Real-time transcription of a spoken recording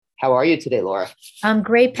How are you today, Laura? I'm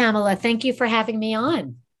great, Pamela. Thank you for having me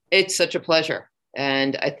on. It's such a pleasure.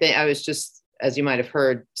 And I think I was just, as you might have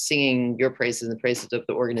heard, singing your praises and the praises of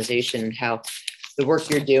the organization and how the work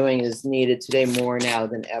you're doing is needed today more now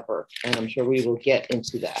than ever. And I'm sure we will get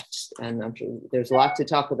into that. And I'm sure there's a lot to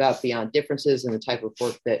talk about beyond differences and the type of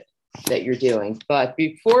work that you're doing. But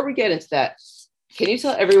before we get into that, can you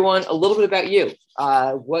tell everyone a little bit about you,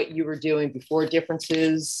 what you were doing before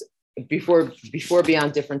differences, before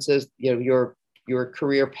beyond differences, your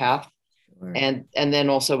career path, Sure. and then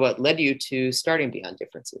also what led you to starting Beyond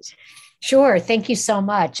Differences? Sure. Thank you so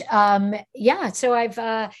much. So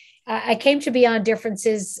I came to Beyond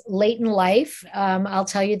Differences late in life. I'll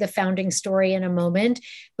tell you the founding story in a moment,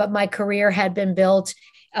 but my career had been built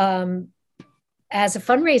as a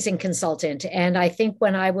fundraising consultant. And I think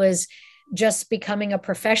when I was just becoming a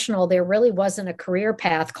professional, there really wasn't a career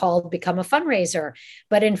path called become a fundraiser.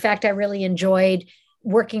 But in fact, I really enjoyed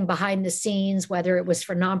working behind the scenes, whether it was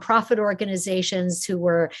for nonprofit organizations who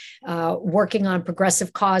were working on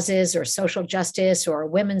progressive causes or social justice or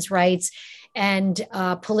women's rights, and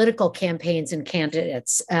political campaigns and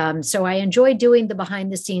candidates. So I enjoyed doing the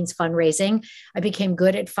behind the scenes fundraising. I became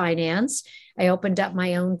good at finance. I opened up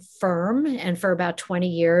my own firm, and for about 20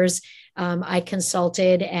 years, I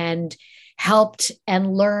consulted and helped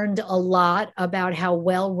and learned a lot about how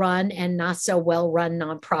well-run and not so well-run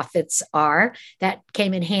nonprofits are. That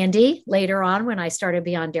came in handy later on when I started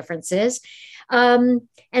Beyond Differences. And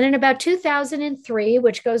in about 2003,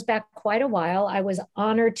 which goes back quite a while, I was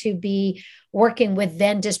honored to be working with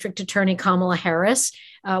then District Attorney Kamala Harris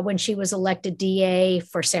when she was elected DA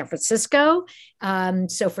for San Francisco.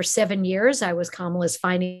 So for 7 years, I was Kamala's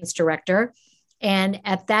finance director. And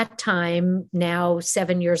at that time, now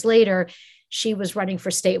 7 years later, she was running for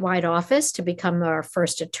statewide office to become our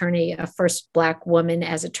first Black woman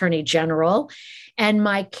as Attorney General. And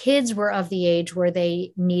my kids were of the age where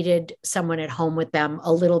they needed someone at home with them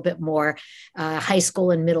a little bit more, high school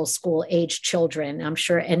and middle school age children. I'm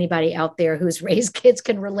sure anybody out there who's raised kids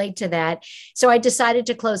can relate to that. So I decided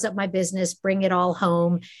to close up my business, bring it all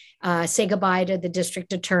home, say goodbye to the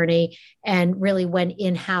district attorney, and really went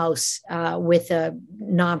in-house with a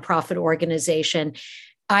nonprofit organization.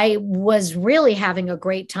 I was really having a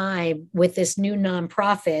great time with this new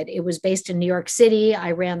nonprofit. It was based in New York City.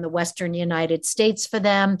 I ran the Western United States for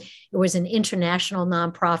them. It was an international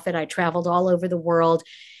nonprofit. I traveled all over the world.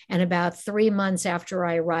 And about 3 months after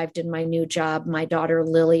I arrived in my new job, my daughter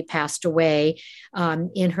Lily passed away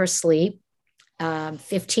in her sleep,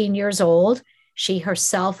 15 years old. She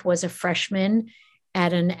herself was a freshman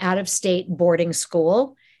at an out-of-state boarding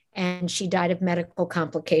school, and she died of medical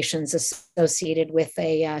complications associated with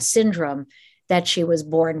a syndrome that she was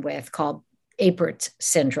born with called Apert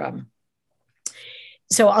syndrome.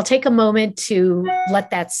 So I'll take a moment to let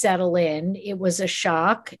that settle in. It was a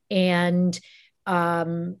shock and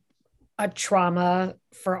a trauma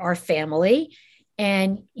for our family.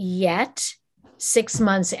 And yet, 6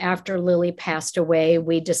 months after Lily passed away,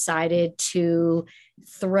 we decided to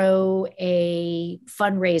throw a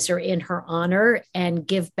fundraiser in her honor and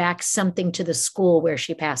give back something to the school where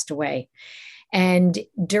she passed away. And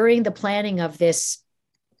during the planning of this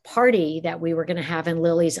party that we were going to have in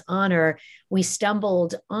Lily's honor, we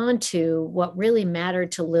stumbled onto what really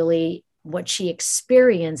mattered to Lily. What she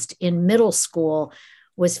experienced in middle school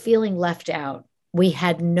was feeling left out. We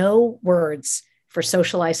had no words for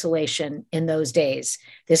social isolation in those days.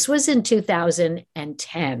 This was in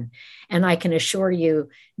 2010. And I can assure you,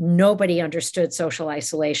 nobody understood social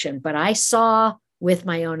isolation, but I saw with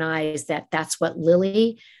my own eyes that that's what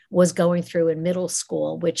Lily was going through in middle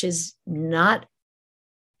school, which is not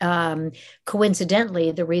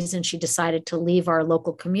coincidentally the reason she decided to leave our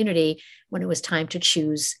local community when it was time to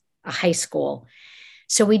choose a high school.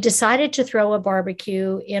 So we decided to throw a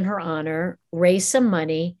barbecue in her honor, raise some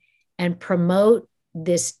money, and promote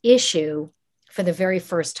this issue for the very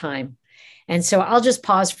first time. And so I'll just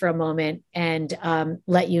pause for a moment and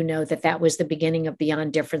let you know that that was the beginning of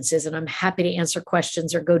Beyond Differences. And I'm happy to answer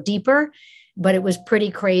questions or go deeper, but it was pretty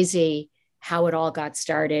crazy how it all got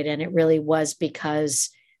started. And it really was because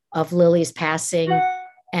of Lily's passing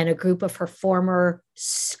and a group of her former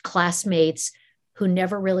classmates who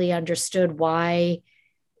never really understood why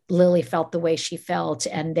Lily felt the way she felt,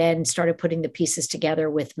 and then started putting the pieces together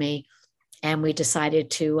with me. And we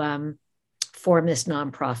decided to form this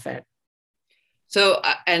nonprofit. So,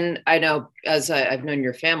 and I know, as I've known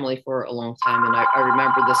your family for a long time, and I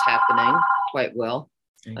remember this happening quite well.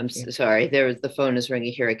 I'm sorry, the phone is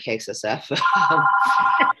ringing here at KXSF.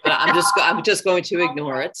 But I'm just going to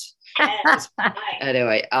ignore it.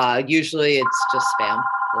 Anyway, usually it's just spam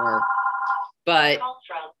but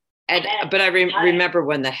But I remember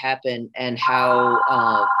when that happened and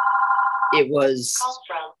how it was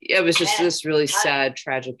just this really sad,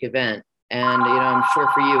 tragic event. And, I'm sure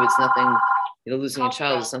for you, it's nothing, losing a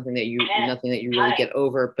child is something that nothing that you really get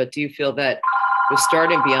over. But do you feel that with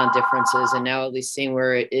starting Beyond Differences and now at least seeing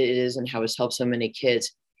where it is and how it's helped so many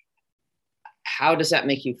kids, how does that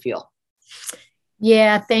make you feel?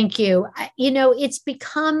 Yeah, thank you. It's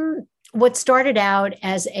become what started out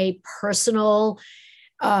as a personal,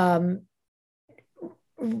 trauma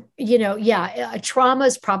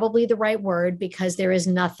is probably the right word, because there is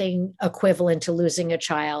nothing equivalent to losing a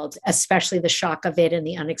child, especially the shock of it and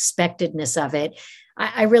the unexpectedness of it.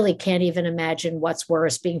 I really can't even imagine what's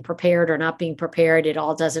worse, being prepared or not being prepared. It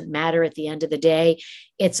all doesn't matter at the end of the day.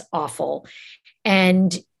 It's awful.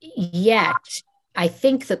 And yet, I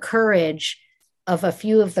think the courage of a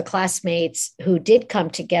few of the classmates who did come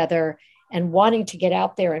together and wanting to get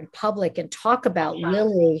out there in public and talk about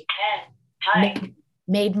Lili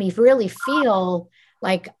made me really feel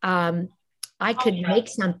like I could make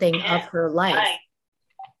something of her life.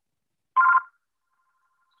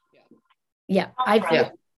 Yeah, I'm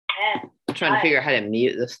trying to figure out how to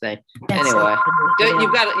mute this thing. Anyway,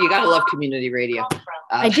 you got to love community radio.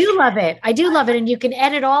 I do love it. And you can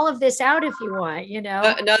edit all of this out if you want, No,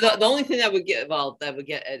 the only thing that would get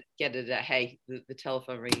it at, hey, the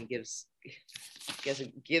telephone ringing gives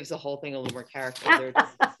the whole thing a little more character.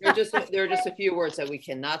 There are just a few words that we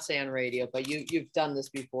cannot say on radio, but you've done this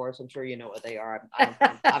before, so I'm sure you know what they are.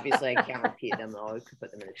 Obviously, I can't repeat them, though. I could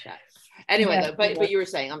put them in the chat. Anyway, but you were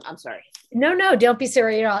saying, I'm sorry. No, don't be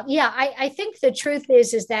sorry at all. Yeah, I think the truth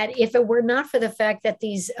is that if it were not for the fact that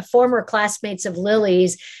these former classmates of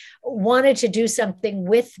Lili's wanted to do something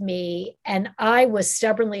with me, and I was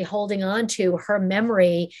stubbornly holding on to her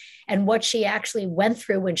memory and what she actually went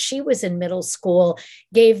through when she was in middle school,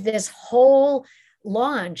 gave this whole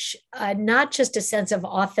launch not just a sense of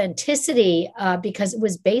authenticity because it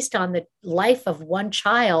was based on the life of one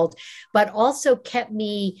child, but also kept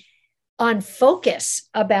me on focus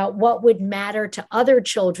about what would matter to other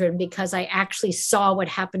children, because I actually saw what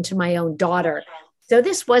happened to my own daughter. So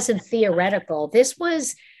this wasn't theoretical. This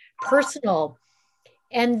was personal.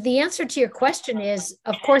 And the answer to your question is,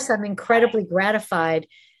 of course, I'm incredibly gratified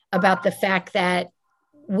about the fact that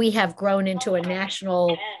we have grown into a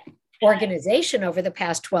national organization over the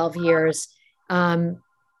past 12 years. And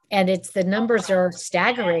the numbers are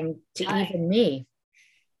staggering to even me.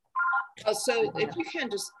 So if you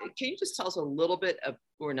can you just tell us a little bit of,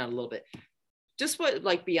 or not a little bit, just what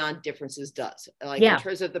like Beyond Differences does, like in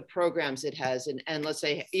terms of the programs it has, and let's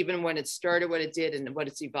say even when it started, what it did and what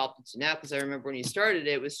it's evolved into now, because I remember when you started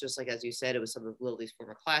it was just like, as you said, it was some of Lili's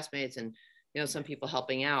former classmates and some people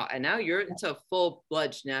helping out, and now it's a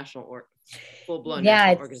full-blown national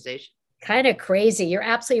organization. Kind of crazy. You're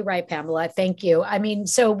absolutely right, Pamela. Thank you. I mean,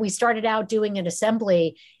 so we started out doing an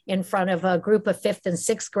assembly in front of a group of 5th and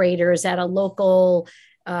 6th graders at a local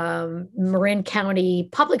Marin County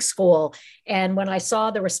public school. And when I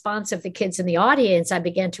saw the response of the kids in the audience, I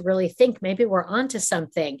began to really think maybe we're onto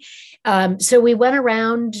something. So we went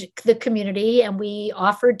around the community and we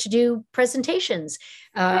offered to do presentations.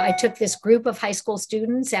 I took this group of high school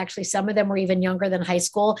students, actually some of them were even younger than high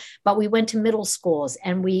school, but we went to middle schools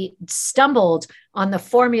and we stumbled on the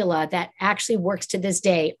formula that actually works to this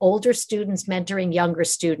day: older students mentoring younger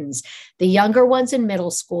students, the younger ones in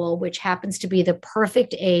middle school, which happens to be the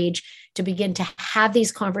perfect age to begin to have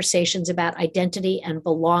these conversations about identity and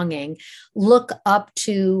belonging, look up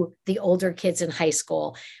to the older kids in high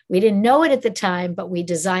school. We didn't know it at the time, but we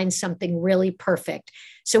designed something really perfect.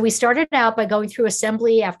 So we started out by going through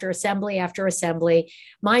assembly after assembly after assembly.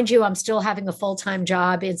 Mind you, I'm still having a full-time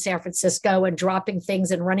job in San Francisco and dropping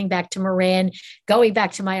things and running back to Marin, going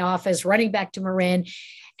back to my office, running back to Marin.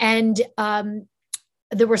 And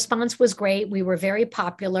the response was great. We were very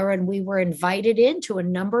popular and we were invited into a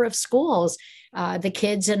number of schools, the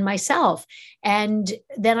kids and myself. And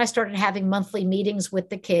then I started having monthly meetings with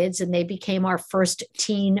the kids and they became our first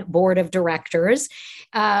teen board of directors.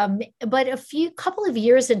 But couple of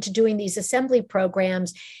years into doing these assembly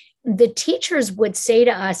programs, the teachers would say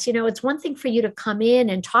to us, it's one thing for you to come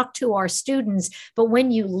in and talk to our students, but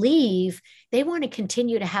when you leave, they want to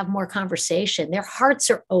continue to have more conversation. Their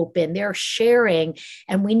hearts are open, they're sharing,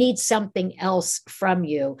 and we need something else from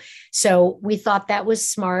you. So we thought that was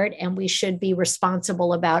smart and we should be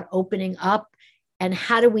responsible about opening up. And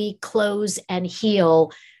how do we close and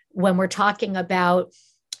heal when we're talking about,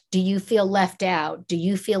 do you feel left out? Do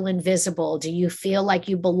you feel invisible? Do you feel like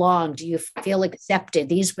you belong? Do you feel accepted?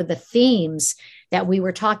 These were the themes that we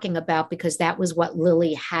were talking about because that was what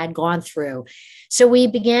Lili had gone through. So we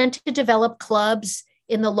began to develop clubs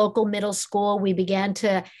in the local middle school. We began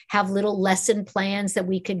to have little lesson plans that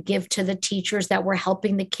we could give to the teachers that were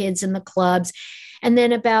helping the kids in the clubs. And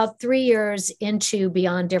then about 3 years into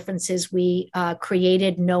Beyond Differences, we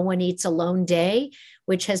created No One Eats Alone Day,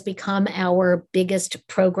 which has become our biggest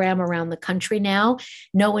program around the country now.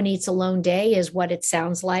 No One Eats Alone Day is what it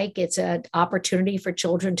sounds like. It's an opportunity for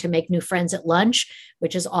children to make new friends at lunch,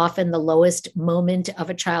 which is often the lowest moment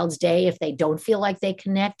of a child's day if they don't feel like they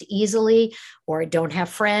connect easily or don't have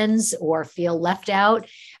friends or feel left out.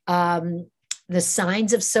 The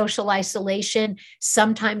signs of social isolation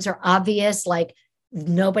sometimes are obvious, like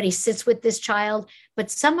nobody sits with this child, but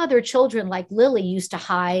some other children like Lily used to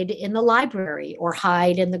hide in the library or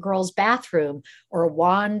hide in the girls' bathroom or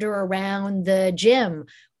wander around the gym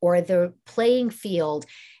or the playing field.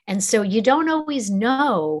 And so you don't always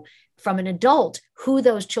know from an adult who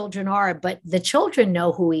those children are, but the children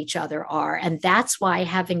know who each other are. And that's why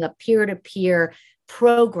having a peer-to-peer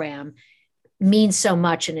program means so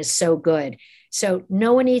much and is so good. So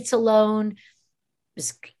No One Eats Alone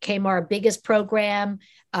became our biggest program.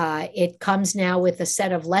 It comes now with a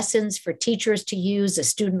set of lessons for teachers to use, a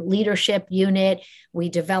student leadership unit. We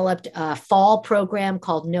developed a fall program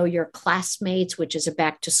called Know Your Classmates, which is a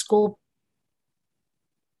back to school.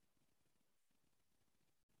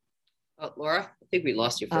 Laura, I think we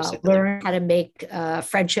lost you for a second. Learn how to make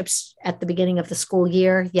friendships at the beginning of the school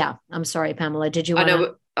year. Yeah, I'm sorry, Pamela. Did you want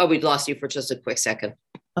to? Oh, we lost you for just a quick second.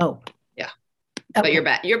 Oh. Yeah. Okay. But you're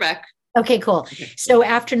back. You're back. Okay, cool. So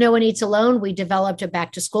after No One Eats Alone, we developed a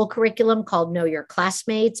back to school curriculum called Know Your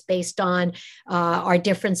Classmates based on our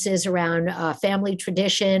differences around family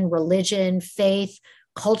tradition, religion, faith,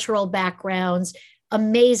 cultural backgrounds.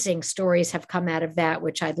 Amazing stories have come out of that,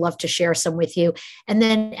 which I'd love to share some with you. And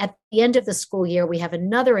then at the end of the school year, we have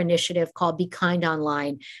another initiative called Be Kind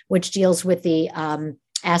Online, which deals with the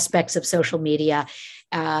aspects of social media.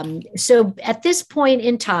 So at this point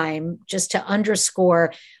in time, just to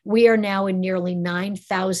underscore, we are now in nearly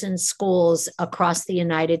 9,000 schools across the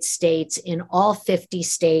United States in all 50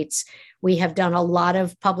 states. We have done a lot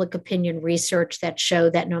of public opinion research that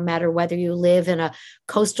show that no matter whether you live in a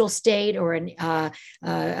coastal state or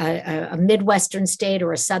a Midwestern state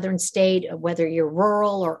or a Southern state, whether you're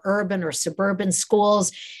rural or urban or suburban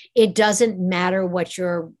schools, it doesn't matter what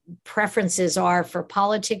your preferences are for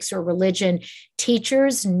politics or religion.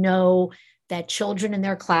 Teachers know that children in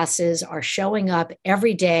their classes are showing up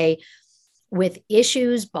every day with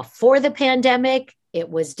issues. Before the pandemic, it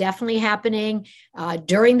was definitely happening.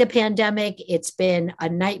 During the pandemic, it's been a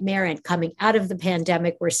nightmare. And coming out of the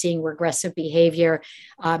pandemic, we're seeing regressive behavior.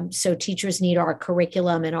 So teachers need our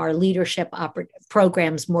curriculum and our leadership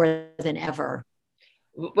programs more than ever.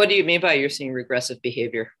 What do you mean by you're seeing regressive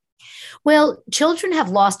behavior? Well, children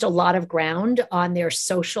have lost a lot of ground on their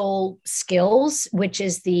social skills, which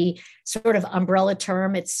is the sort of umbrella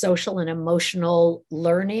term. It's social and emotional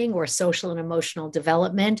learning or social and emotional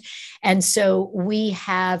development. And so we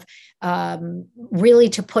have really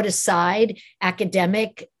to put aside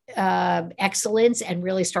academic excellence and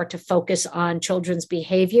really start to focus on children's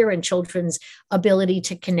behavior and children's ability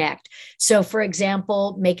to connect. So, for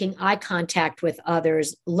example, making eye contact with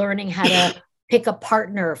others, learning how to pick a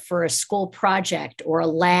partner for a school project or a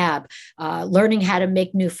lab, learning how to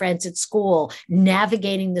make new friends at school,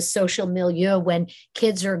 navigating the social milieu when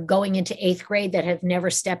kids are going into 8th grade that have never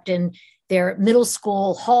stepped in their middle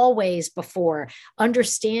school hallways before,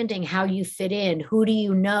 understanding how you fit in, who do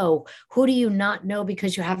you know, who do you not know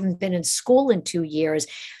because you haven't been in school in 2 years.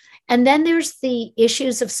 And then there's the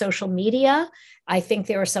issues of social media. I think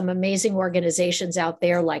there are some amazing organizations out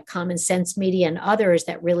there like Common Sense Media and others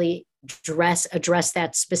that really address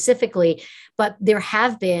that specifically. But there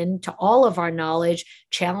have been, to all of our knowledge,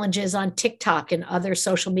 challenges on TikTok and other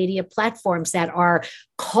social media platforms that are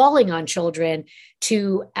calling on children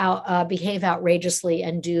to behave outrageously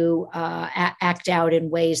and act out in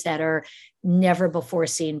ways that are never before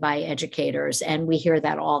seen by educators. And we hear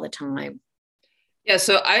that all the time. Yeah,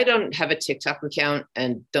 so I don't have a TikTok account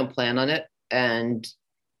and don't plan on it. And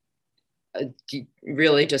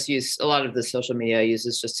really just use a lot of the social media I use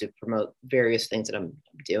is just to promote various things that I'm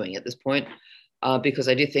doing at this point. Because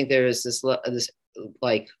I do think there is this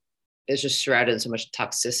like, it's just shrouded in so much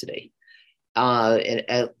toxicity.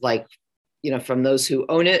 And like, you know, from those who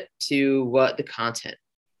own it to what the content.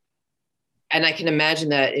 And I can imagine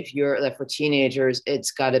that that for teenagers,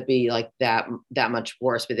 it's got to be like that much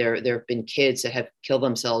worse. But there have been kids that have killed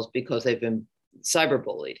themselves because they've been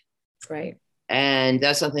cyberbullied. Right. And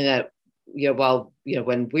that's something that,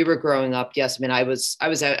 when we were growing up, yes, I mean, I was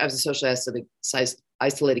a socially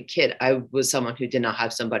isolated kid. I was someone who did not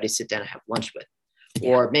have somebody sit down and have lunch with,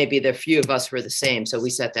 or maybe the few of us were the same. So we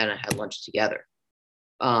sat down and had lunch together.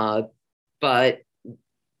 But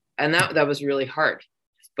that was really hard.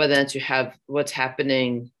 But then to have what's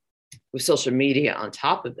happening with social media on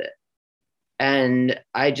top of it. And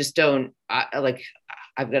I just don't,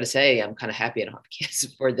 I've got to say, I'm kind of happy I don't have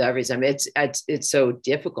kids for that reason. I mean, it's so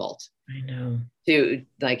difficult. I know. To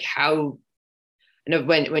like how, you know,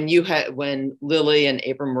 when Lily and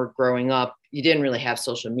Abram were growing up, you didn't really have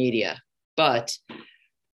social media, but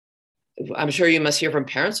I'm sure you must hear from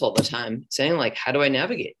parents all the time saying like, how do I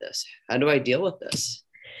navigate this? How do I deal with this?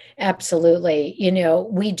 Absolutely. You know,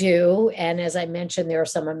 we do. And as I mentioned, there are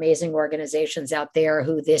some amazing organizations out there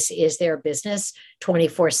who this is their business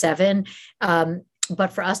 24/7.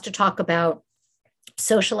 But for us to talk about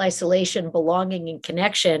social isolation, belonging, and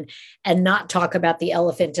connection, and not talk about the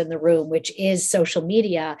elephant in the room, which is social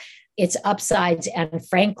media, its upsides, and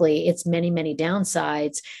frankly, its many, many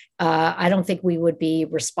downsides. I don't think we would be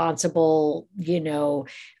responsible,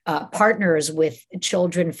 partners with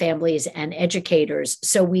children, families, and educators.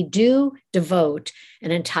 So we do devote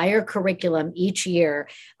an entire curriculum each year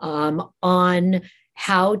on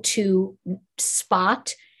how to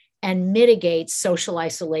spot and mitigate social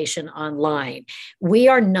isolation online. We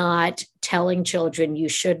are not telling children you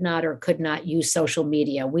should not or could not use social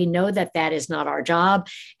media. We know that that is not our job,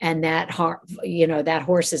 and that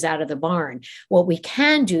horse is out of the barn. What we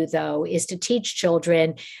can do, though, is to teach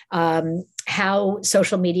children how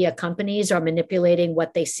social media companies are manipulating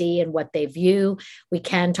what they see and what they view. We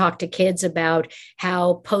can talk to kids about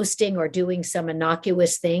how posting or doing some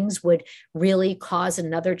innocuous things would really cause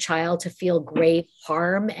another child to feel great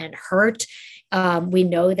harm and hurt. We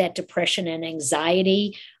know that depression and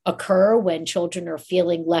anxiety occur when children are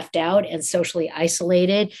feeling left out and socially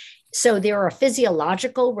isolated. So there are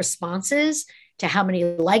physiological responses to how many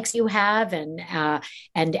likes you have and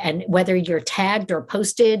whether you're tagged or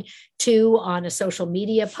posted to on a social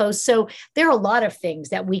media post. So there are a lot of things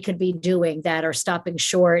that we could be doing that are stopping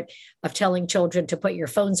short of telling children to put your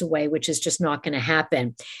phones away, which is just not going to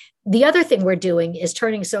happen. The other thing we're doing is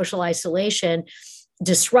turning social isolation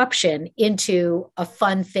disruption into a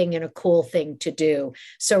fun thing and a cool thing to do.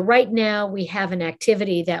 So right now we have an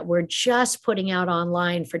activity that we're just putting out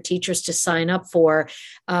online for teachers to sign up for,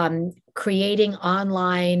 creating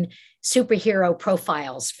online superhero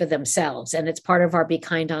profiles for themselves. And it's part of our Be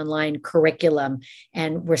Kind Online curriculum.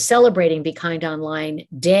 And we're celebrating Be Kind Online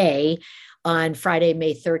Day on Friday,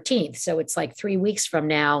 May 13th. So it's like 3 weeks from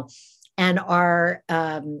now. And our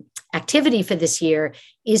activity for this year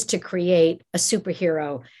is to create a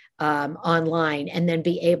superhero online and then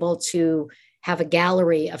be able to have a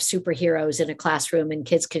gallery of superheroes in a classroom, and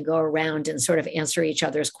kids can go around and sort of answer each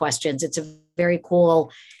other's questions. It's a very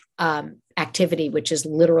cool activity, which is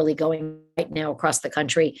literally going right now across the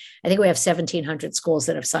country. I think we have 1,700 schools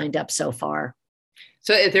that have signed up so far.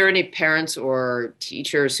 So if there are any parents or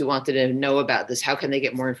teachers who wanted to know about this, how can they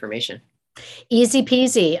get more information? Easy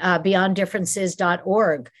peasy,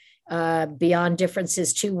 beyonddifferences.org. Beyond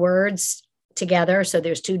Differences, 2 words together. So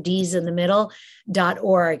there's 2 D's in the middle,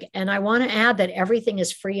 .org. And I want to add that everything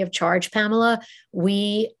is free of charge, Pamela.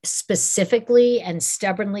 We specifically and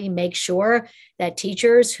stubbornly make sure that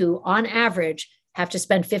teachers who on average have to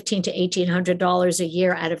spend $1,500 to $1,800 a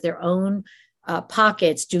year out of their own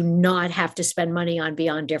pockets do not have to spend money on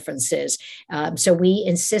Beyond Differences. So we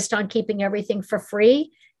insist on keeping everything for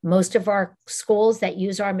free. Most of our schools that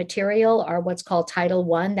use our material are what's called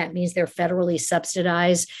Title I. That means they're federally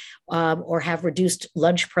subsidized or have reduced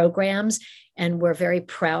lunch programs. And we're very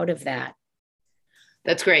proud of that.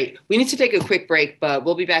 That's great. We need to take a quick break, but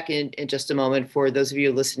we'll be back in just a moment. For those of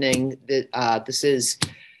you listening, this is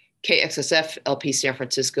KXSF LP San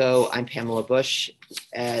Francisco. I'm Pamela Bush.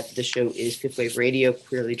 The show is Fifth Wave Radio,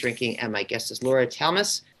 Queerly Drinking, and my guest is Laura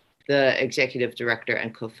Talmus, the executive director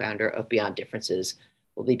and co-founder of Beyond Differences.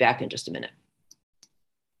 We'll be back in just a minute.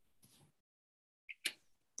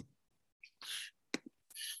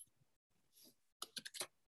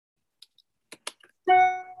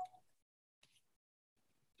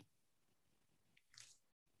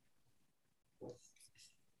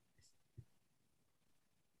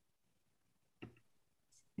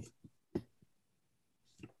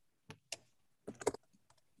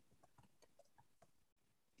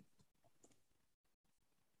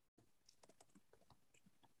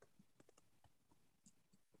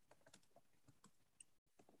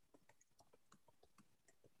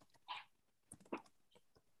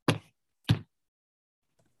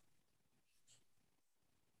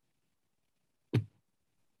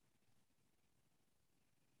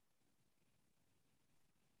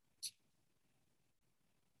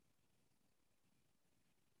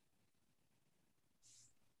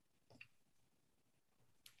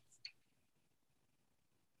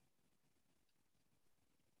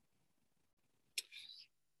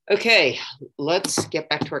 Okay, let's get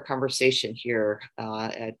back to our conversation here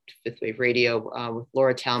at Fifth Wave Radio with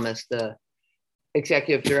Laura Talmus, the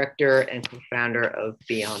Executive Director and co-founder of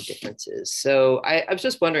Beyond Differences. So I was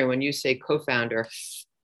just wondering, when you say co-founder,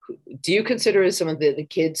 do you consider some of the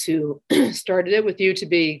kids who started it with you to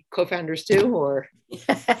be co-founders too, or?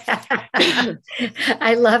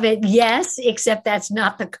 I love it. Yes, except that's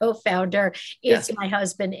not the co-founder. It's my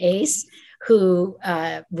husband, Ace, who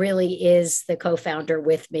really is the co-founder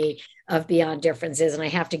with me of Beyond Differences. And I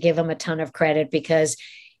have to give him a ton of credit, because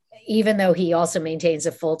even though he also maintains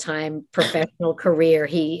a full-time professional career,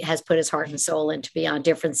 he has put his heart and soul into Beyond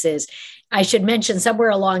Differences. I should mention, somewhere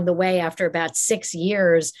along the way, after about 6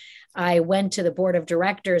 years, I went to the board of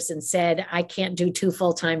directors and said, I can't do 2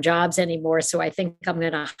 full-time jobs anymore. So I think I'm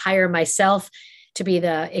going to hire myself to be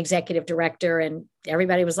the executive director. And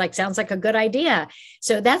everybody was like, sounds like a good idea.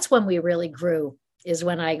 So that's when we really grew, is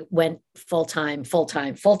when I went full-time.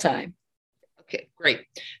 Okay, great.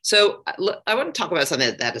 So I want to talk about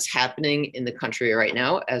something that is happening in the country right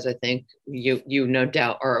now, as I think you no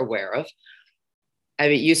doubt are aware of. I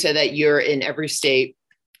mean, you said that you're in every state,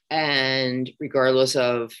 and regardless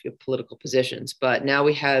of your political positions, but now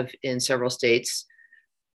we have in several states,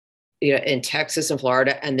 in Texas and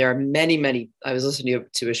Florida, and there are many, I was listening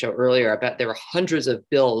to a show earlier about there were hundreds of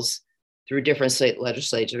bills through different state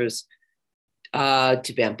legislatures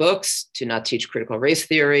to ban books, to not teach critical race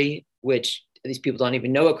theory, which these people don't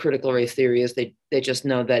even know what critical race theory is. They just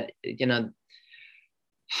know that,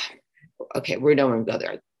 okay, we don't want to go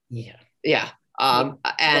there. Yeah. And,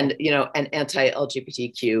 and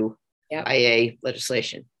anti-LGBTQ IA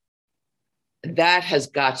legislation. That has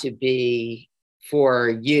got to be, for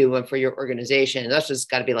you and for your organization, that's just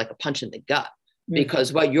got to be like a punch in the gut,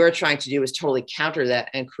 because what you're trying to do is totally counter that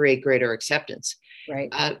and create greater acceptance. Right.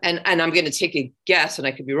 And I'm going to take a guess, and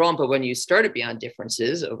I could be wrong, but when you started Beyond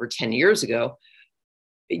Differences over 10 years ago,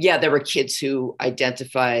 there were kids who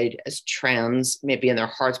identified as trans, maybe in their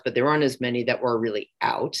hearts, but there weren't as many that were really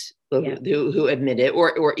out, who admitted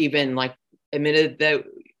or even like admitted that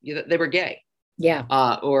they were gay. Yeah.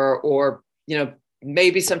 Or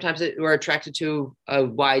maybe sometimes they were attracted to a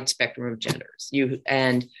wide spectrum of genders. We're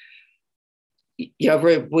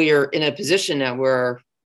in a position now where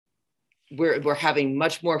we're having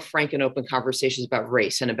much more frank and open conversations about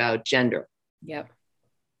race and about gender. Yep.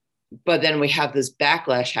 But then we have this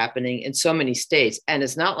backlash happening in so many states, and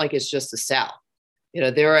it's not like it's just the South.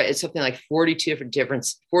 It's something like 42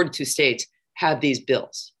 states have these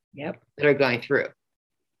bills that are going through.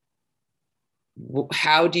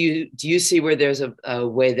 How do you see where there's a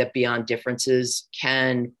way that Beyond Differences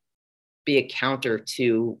can be a counter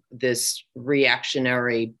to this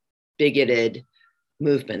reactionary, bigoted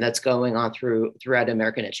movement that's going on throughout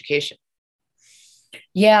American education?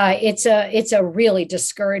 Yeah, it's a really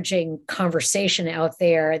discouraging conversation out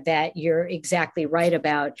there that you're exactly right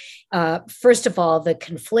about. First of all, the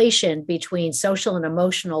conflation between social and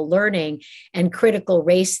emotional learning and critical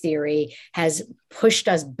race theory has pushed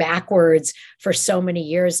us backwards for so many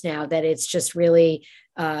years now that it's just really,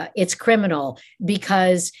 it's criminal.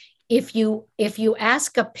 Because if you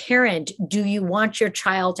ask a parent, do you want your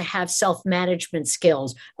child to have self-management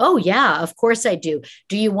skills? Oh, yeah, of course I do.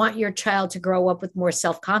 Do you want your child to grow up with more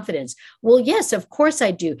self-confidence? Well, yes, of course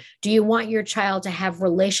I do. Do you want your child to have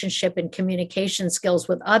relationship and communication skills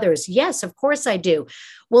with others? Yes, of course I do.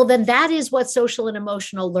 Well, then that is what social and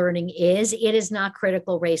emotional learning is. It is not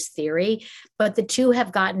critical race theory, but the two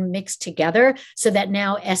have gotten mixed together so that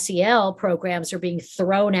now SEL programs are being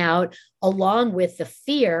thrown out along with the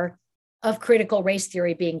fear of critical race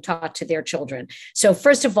theory being taught to their children. So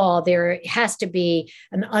first of all, there has to be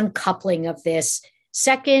an uncoupling of this.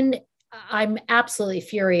 Second, I'm absolutely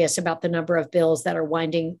furious about the number of bills that are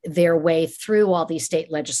winding their way through all these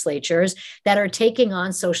state legislatures that are taking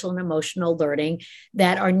on social and emotional learning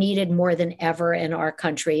that are needed more than ever in our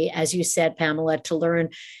country, as you said, Pamela, to learn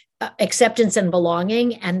acceptance and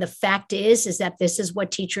belonging. And the fact is that this is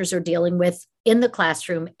what teachers are dealing with in the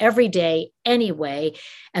classroom every day anyway.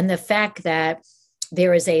 And the fact that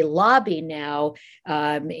there is a lobby now,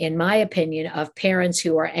 in my opinion, of parents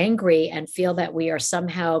who are angry and feel that we are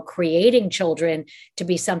somehow creating children to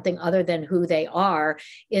be something other than who they are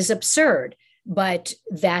is absurd. But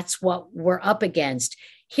that's what we're up against.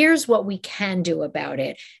 Here's what we can do about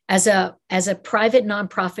it. As a as a private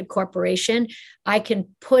nonprofit corporation, I can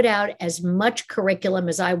put out as much curriculum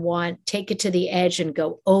as I want, take it to the edge and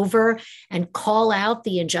go over and call out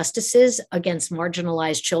the injustices against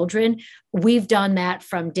marginalized children. We've done that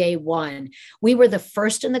from day one. We were the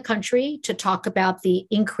first in the country to talk about the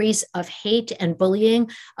increase of hate and bullying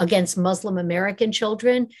against Muslim American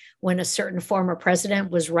children when a certain former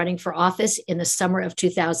president was running for office in the summer of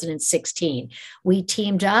 2016. We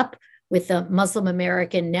teamed up with the Muslim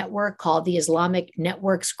American network called the Islamic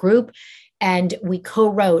Networks Group, and we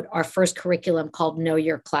co-wrote our first curriculum called Know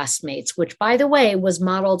Your Classmates, which, by the way, was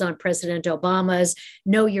modeled on President Obama's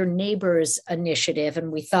Know Your Neighbors initiative.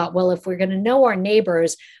 And we thought, well, if we're going to know our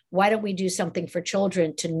neighbors, why don't we do something for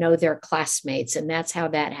children to know their classmates? And that's how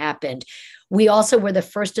that happened. We also were the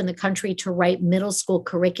first in the country to write middle school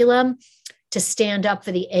curriculum to stand up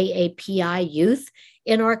for the AAPI youth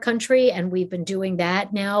in our country. And we've been doing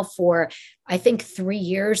that now for, I think, 3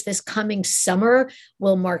 years. This coming summer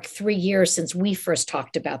will mark 3 years since we first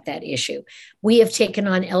talked about that issue. We have taken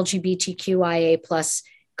on LGBTQIA plus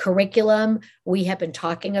curriculum. We have been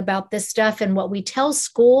talking about this stuff. And what we tell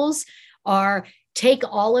schools are take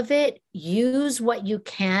all of it, use what you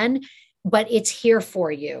can, but it's here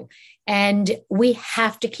for you. And we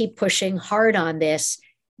have to keep pushing hard on this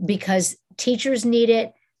because teachers need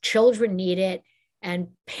it, children need it, and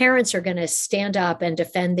parents are going to stand up and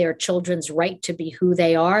defend their children's right to be who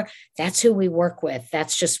they are. That's who we work with.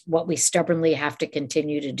 That's just what we stubbornly have to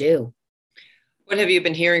continue to do. What have you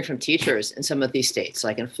been hearing from teachers in some of these states,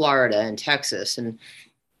 like in Florida and Texas? And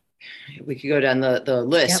we could go down the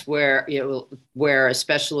list. Yep. where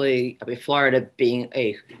especially, Florida being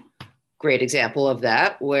a great example of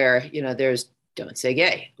that, where, there's don't say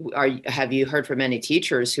gay. Have you heard from any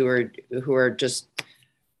teachers who are just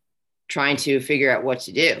trying to figure out what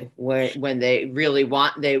to do when they really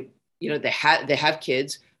want, they have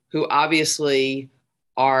kids who obviously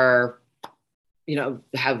are,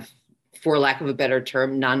 have, for lack of a better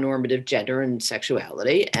term, non-normative gender and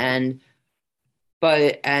sexuality. Up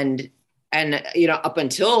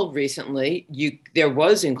until recently, there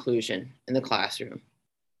was inclusion in the classroom,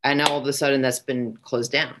 and now all of a sudden that's been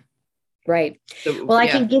closed down. Right. Well, I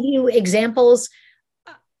can give you examples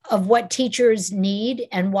of what teachers need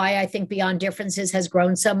and why I think Beyond Differences has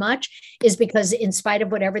grown so much is because in spite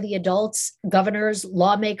of whatever the adults, governors,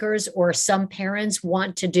 lawmakers, or some parents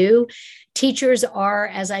want to do, teachers are,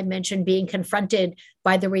 as I mentioned, being confronted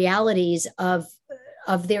by the realities of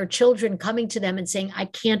their children coming to them and saying, I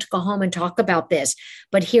can't go home and talk about this,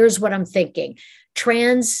 but here's what I'm thinking.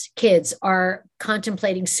 Trans kids are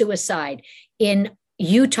contemplating suicide in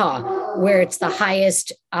Utah, where it's the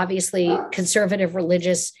highest, obviously, conservative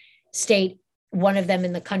religious state, one of them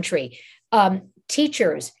in the country.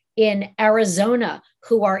 Teachers in Arizona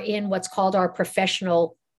who are in what's called our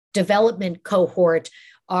professional development cohort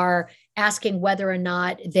are asking whether or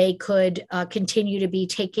not they could continue to be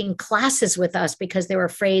taking classes with us because they're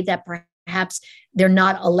afraid that perhaps they're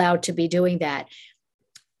not allowed to be doing that.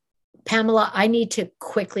 Pamela, I need to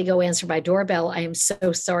quickly go answer my doorbell. I am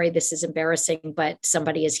so sorry. This is embarrassing, but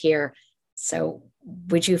somebody is here. So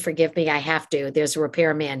would you forgive me? I have to. There's a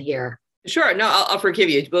repairman here. Sure. No, I'll forgive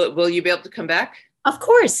you. Will you be able to come back? Of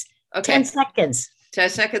course. Okay. 10 seconds. 10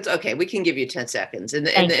 seconds. Okay. We can give you 10 seconds. In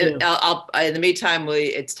the meantime,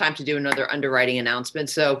 it's time to do another underwriting announcement.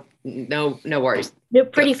 So no worries. They're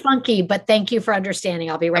pretty funky, but thank you for understanding.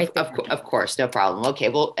 I'll be right back. Of course. No problem. Okay.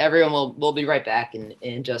 Well, everyone will be right back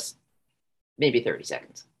in just maybe 30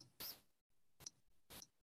 seconds.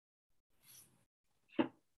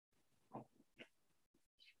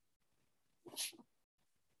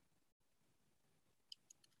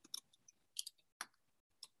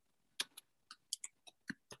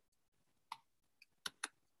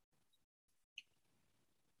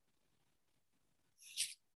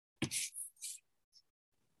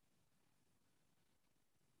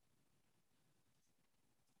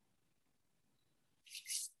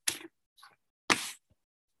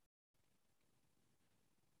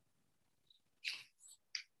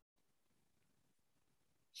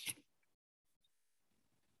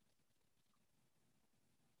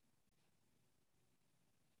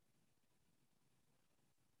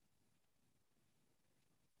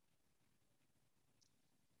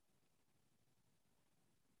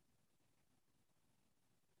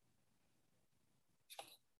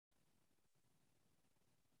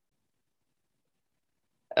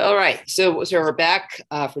 All right, so we're back.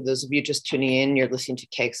 For those of you just tuning in, you're listening to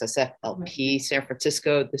KXSF LP San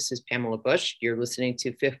Francisco. This is Pamela Bush. You're listening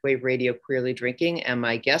to Fifth Wave Radio Queerly Drinking, and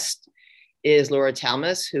my guest is Laura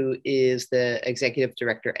Talmus, who is the Executive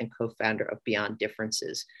Director and Co-founder of Beyond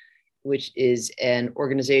Differences. which is an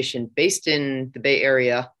organization based in the Bay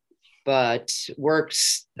Area, but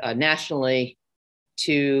works nationally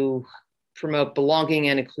to promote belonging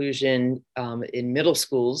and inclusion in middle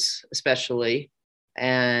schools, especially.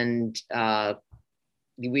 And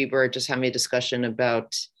we were just having a discussion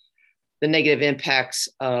about the negative impacts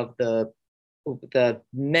of the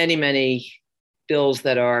many, many bills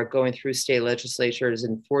that are going through state legislatures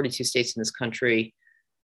in 42 states in this country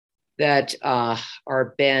that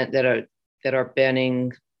are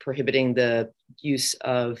prohibiting the use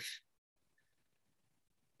of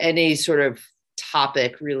any sort of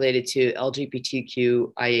topic related to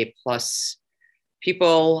LGBTQIA plus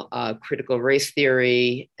people, critical race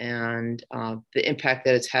theory, and the impact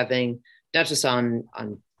that it's having, not just on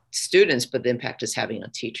students, but the impact it's having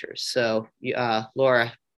on teachers. So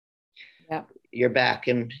Laura, yeah, you're back.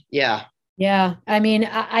 And yeah. Yeah, I mean,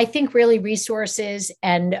 I think really resources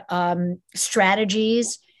and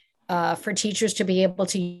strategies for teachers to be able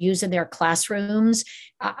to use in their classrooms.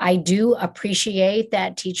 I do appreciate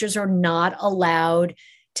that teachers are not allowed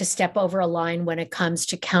to step over a line when it comes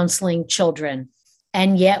to counseling children.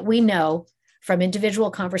 And yet we know from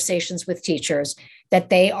individual conversations with teachers that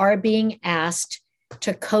they are being asked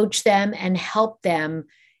to coach them and help them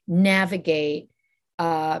navigate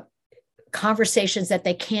conversations that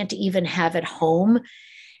they can't even have at home.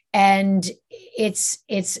 And it's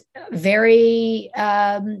very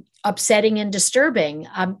upsetting and disturbing.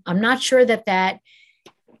 I'm not sure that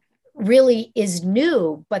really is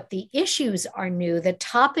new, but the issues are new. The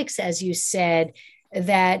topics, as you said,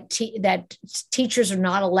 that teachers are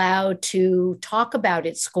not allowed to talk about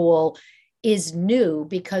at school is new,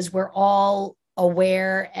 because we're all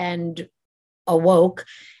aware and awoke.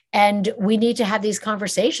 And we need to have these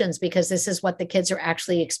conversations because this is what the kids are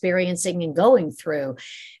actually experiencing and going through.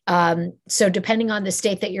 So depending on the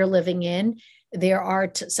state that you're living in, there are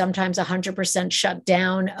sometimes 100% shut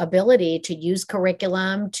down ability to use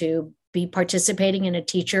curriculum, to be participating in a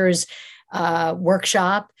teacher's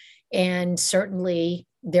workshop. And certainly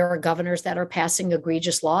there are governors that are passing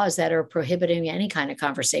egregious laws that are prohibiting any kind of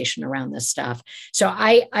conversation around this stuff. So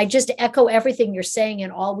I just echo everything you're saying,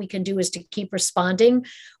 and all we can do is to keep responding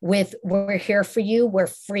with, we're here for you, we're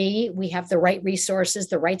free, we have the right resources,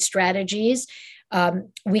 the right strategies.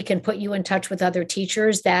 We can put you in touch with other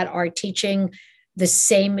teachers that are teaching the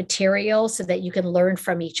same material so that you can learn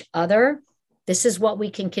from each other. This is what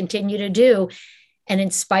we can continue to do. And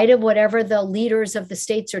in spite of whatever the leaders of the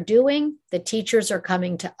states are doing, the teachers are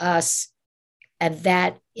coming to us. And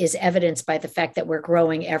that is evidenced by the fact that we're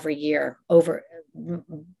growing every year,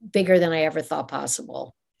 bigger than I ever thought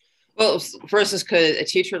possible. Well, for instance, could a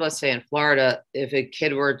teacher, let's say in Florida, if a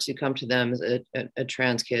kid were to come to them, a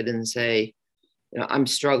trans kid, and say, I'm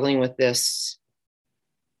struggling with this,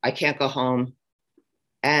 I can't go home.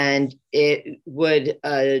 And it would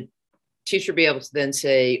teacher be able to then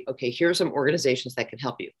say, okay, here are some organizations that can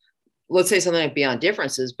help you. Let's say something like Beyond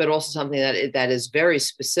Differences, but also something that is very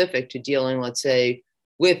specific to dealing, let's say,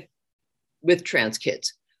 with trans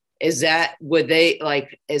kids. Is that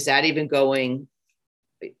even going,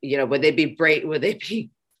 would they be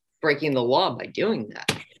breaking the law by doing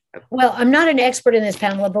that? Well, I'm not an expert in this,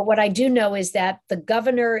 Pamela, but what I do know is that the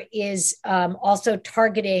governor is also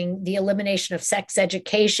targeting the elimination of sex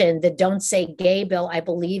education. The Don't Say Gay bill, I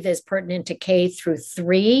believe, is pertinent to K through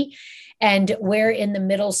 3. And we're in the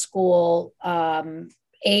middle school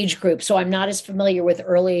age group. So I'm not as familiar with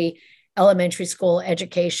early elementary school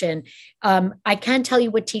education. I can tell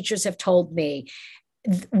you what teachers have told me.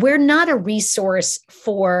 We're not a resource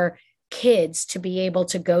for kids to be able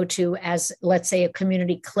to go to as, let's say, a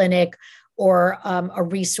community clinic or a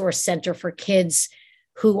resource center for kids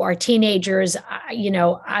who are teenagers.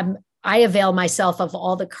 I avail myself of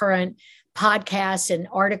all the current podcasts and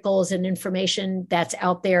articles and information that's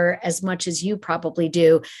out there as much as you probably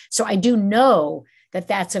do. So I do know that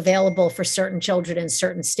that's available for certain children in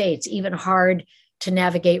certain states, even hard to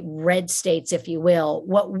navigate red states, if you will.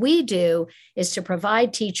 What we do is to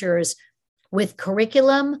provide teachers with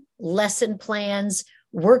curriculum, lesson plans,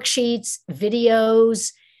 worksheets,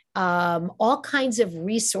 videos, all kinds of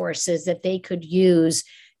resources that they could use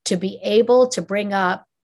to be able to bring up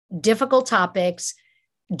difficult topics,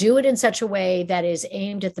 do it in such a way that is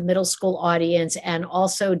aimed at the middle school audience and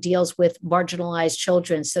also deals with marginalized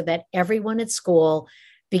children, so that everyone at school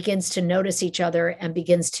begins to notice each other and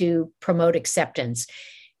begins to promote acceptance.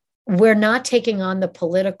 We're not taking on the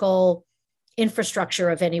political infrastructure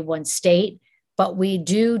of any one state, but we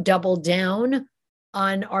do double down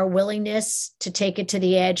on our willingness to take it to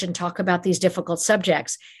the edge and talk about these difficult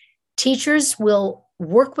subjects. Teachers will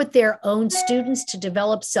work with their own students to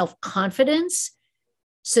develop self-confidence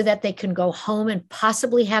so that they can go home and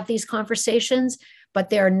possibly have these conversations, but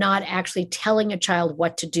they're not actually telling a child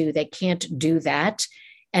what to do. They can't do that.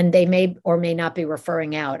 And they may or may not be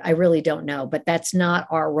referring out. I really don't know, but that's not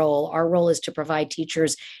our role. Our role is to provide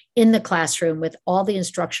teachers in the classroom with all the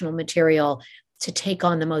instructional material to take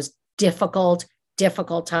on the most difficult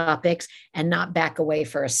topics and not back away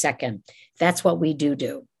for a second. That's what we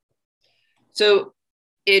do. So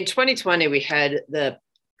in 2020, we had the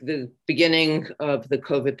beginning of the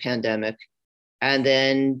COVID pandemic. And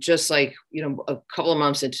then just like, a couple of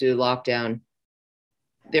months into lockdown,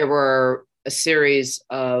 there were a series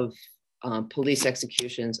of police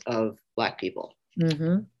executions of Black people,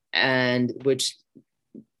 and which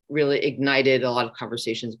really ignited a lot of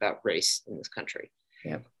conversations about race in this country.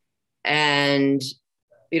 Yep. And,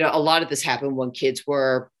 a lot of this happened when kids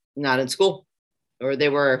were not in school, or they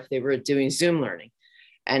were doing Zoom learning.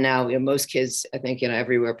 And now, most kids, I think,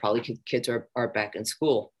 everywhere, probably kids are back in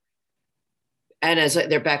school. And as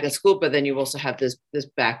they're back in school, but then you also have this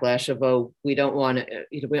backlash of, oh, we don't want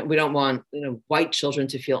white children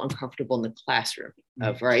to feel uncomfortable in the classroom,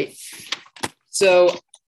 right? So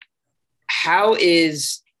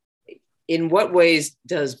in what ways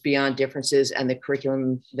does Beyond Differences and the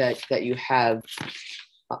curriculum that you have,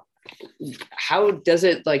 how does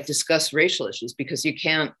it discuss racial issues? Because you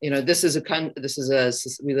can't, we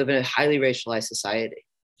live in a highly racialized society.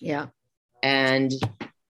 Yeah. And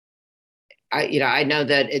I know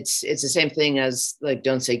that it's the same thing as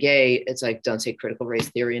don't say gay. It's don't say critical race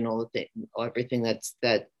theory and everything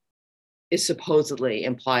that is supposedly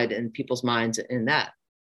implied in people's minds in that.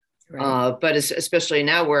 Right. But especially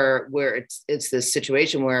now where it's this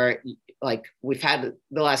situation where we've had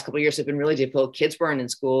the last couple of years have been really difficult. Kids weren't in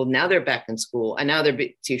school. Now they're back in school, and now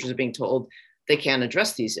teachers are being told they can't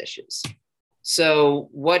address these issues. So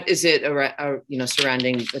what is it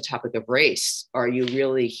surrounding the topic of race? Are you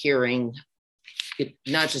really hearing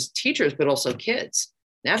not just teachers, but also kids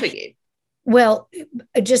navigate? Well,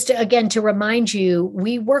 just again, to remind you,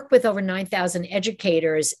 we work with over 9,000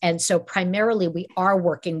 educators. And so primarily we are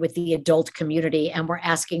working with the adult community, and we're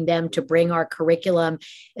asking them to bring our curriculum,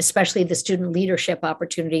 especially the student leadership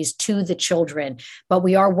opportunities, to the children. But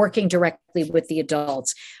we are working directly with the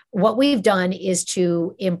adults. What we've done is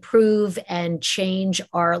to improve and change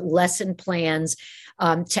our lesson plans,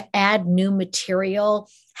 to add new material,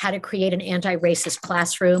 how to create an anti-racist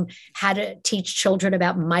classroom, how to teach children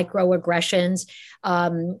about microaggressions,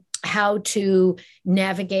 how to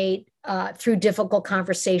navigate through difficult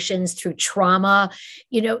conversations, through trauma.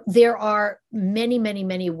 There are many, many,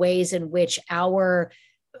 many ways in which our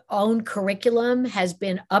own curriculum has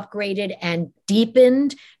been upgraded and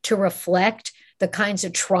deepened to reflect the kinds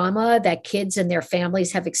of trauma that kids and their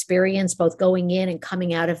families have experienced, both going in and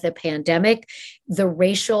coming out of the pandemic. The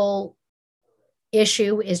racial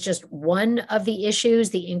issue is just one of the issues.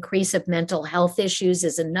 The increase of mental health issues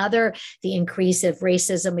is another. The increase of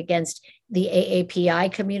racism against the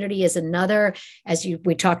AAPI community is another,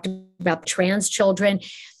 we talked about trans children.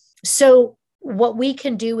 So what we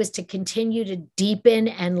can do is to continue to deepen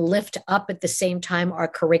and lift up at the same time our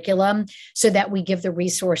curriculum, so that we give the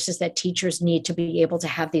resources that teachers need to be able to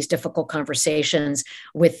have these difficult conversations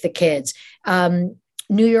with the kids.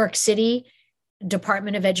 New York City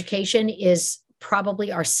Department of Education is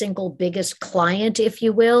probably our single biggest client, if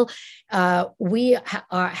you will. We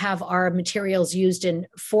have our materials used in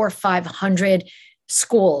 400 or 500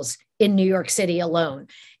 schools in New York City alone.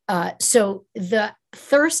 So the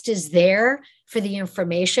thirst is there for the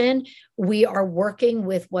information. We are working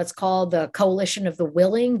with what's called the Coalition of the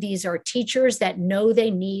Willing. These are teachers that know they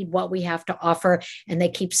need what we have to offer, and they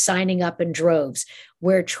keep signing up in droves.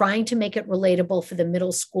 We're trying to make it relatable for the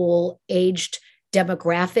middle school aged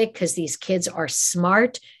demographic, because these kids are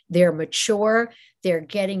smart, they're mature, they're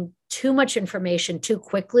getting too much information too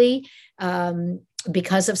quickly,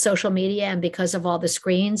 because of social media and because of all the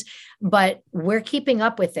screens, but we're keeping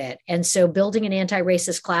up with it. And so building an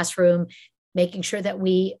anti-racist classroom, making sure that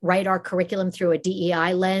we write our curriculum through a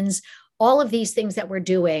DEI lens, all of these things that we're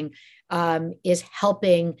doing is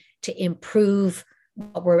helping to improve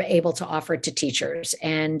what we're able to offer to teachers.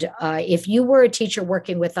 And if you were a teacher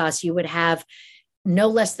working with us, you would have no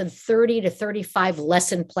less than 30 to 35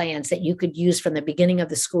 lesson plans that you could use from the beginning of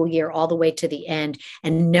the school year all the way to the end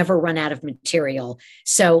and never run out of material.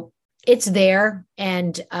 So it's there.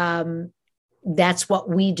 And that's what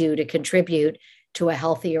we do to contribute to a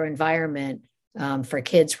healthier environment for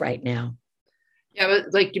kids right now. Yeah,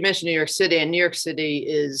 but like you mentioned, New York City, and New York City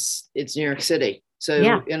it's New York City. So,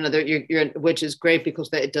 yeah. You're which is great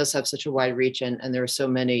because it does have such a wide reach, and there are so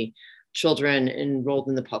many children enrolled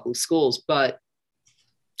in the public schools. But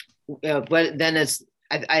then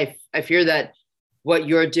I fear that what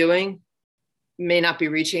you're doing may not be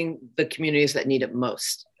reaching the communities that need it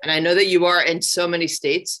most. And I know that you are in so many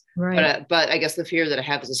states, right. But I guess the fear that I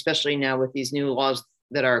have is, especially now with these new laws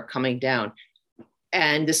that are coming down,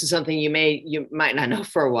 and this is something you might not know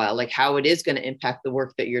for a while, like how it is going to impact the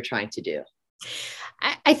work that you're trying to do.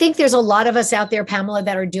 I think there's a lot of us out there, Pamela,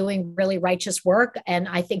 that are doing really righteous work. And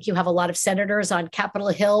I think you have a lot of senators on Capitol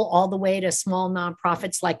Hill, all the way to small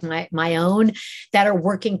nonprofits like my own, that are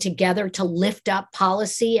working together to lift up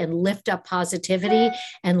policy and lift up positivity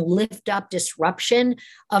and lift up disruption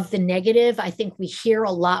of the negative. I think we hear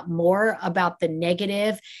a lot more about the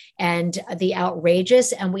negative and the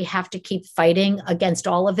outrageous, and we have to keep fighting against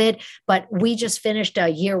all of it. But we just finished a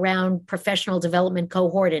year-round professional development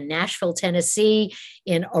cohort in Nashville, Tennessee,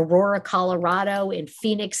 in Aurora, Colorado, in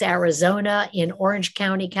Phoenix, Arizona, in Orange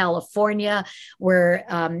County, California. We're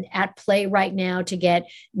at play right now to get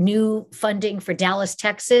new funding for Dallas,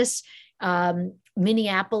 Texas,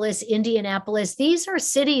 Minneapolis, Indianapolis. These are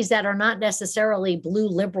cities that are not necessarily blue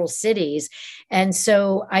liberal cities. And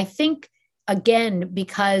so I think, again,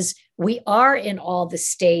 because we are in all the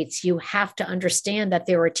states, you have to understand that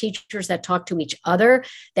there are teachers that talk to each other,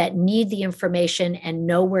 that need the information and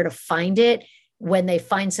know where to find it when they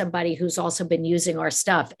find somebody who's also been using our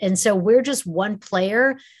stuff. And so we're just one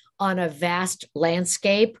player on a vast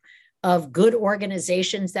landscape of good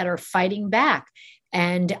organizations that are fighting back.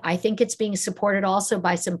 And I think it's being supported also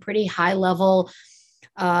by some pretty high level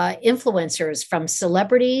influencers, from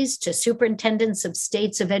celebrities to superintendents of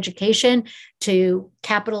states of education to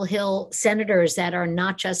Capitol Hill senators that are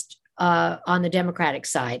not just on the Democratic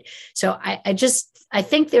side. So I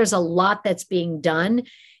think there's a lot that's being done.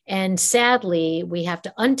 And sadly, we have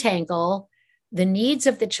to untangle the needs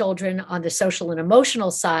of the children on the social and emotional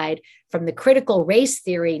side from the critical race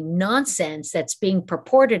theory nonsense that's being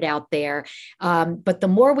purported out there. But the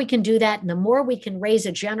more we can do that, and the more we can raise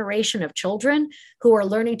a generation of children who are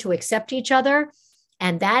learning to accept each other.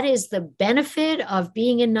 And that is the benefit of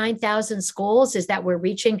being in 9,000 schools, is that we're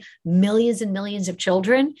reaching millions and millions of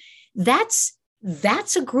children. That's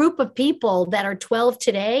a group of people that are 12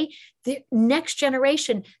 today. The next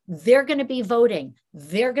generation, they're going to be voting,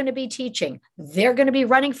 they're going to be teaching, they're going to be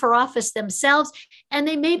running for office themselves, and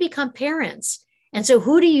they may become parents. And so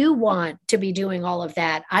who do you want to be doing all of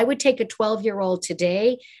that? I would take a 12-year-old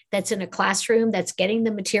today that's in a classroom that's getting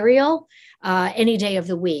the material any day of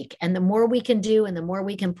the week. And the more we can do and the more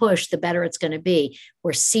we can push, the better it's going to be.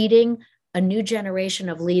 We're seeding a new generation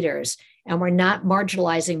of leaders, and we're not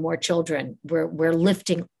marginalizing more children. We're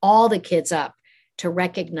lifting all the kids up to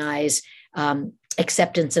recognize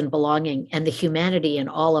acceptance and belonging and the humanity in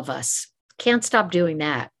all of us. Can't stop doing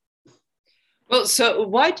that. Well, so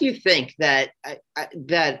why do you think that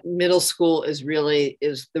that middle school is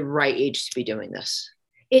the right age to be doing this?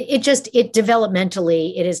 It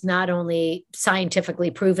developmentally, it is not only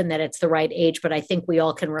scientifically proven that it's the right age, but I think we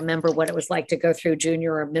all can remember what it was like to go through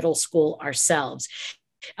junior or middle school ourselves.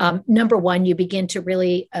 Number one, you begin to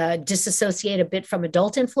really disassociate a bit from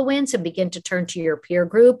adult influence and begin to turn to your peer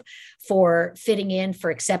group for fitting in,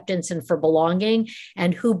 for acceptance, and for belonging.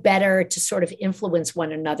 And who better to sort of influence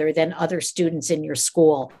one another than other students in your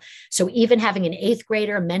school? So even having an 8th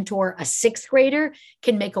grader mentor a 6th grader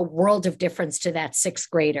can make a world of difference to that 6th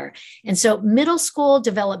grader. And so middle school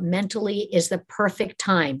developmentally is the perfect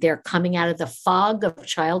time. They're coming out of the fog of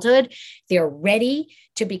childhood. They're ready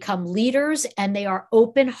to become leaders, and they are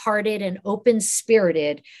open-hearted and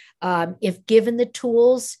open-spirited if given the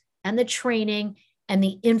tools and the training and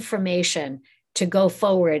the information to go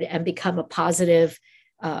forward and become a positive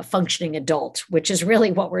functioning adult, which is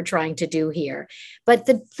really what we're trying to do here. But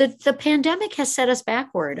the pandemic has set us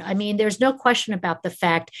backward. I mean, there's no question about the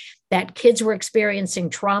fact that kids were experiencing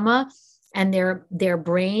trauma, and their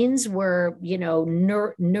brains were,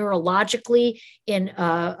 neurologically in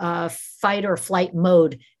a fight or flight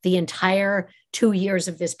mode the entire 2 years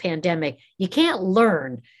of this pandemic. You can't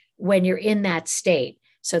learn when you're in that state.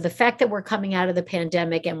 So the fact that we're coming out of the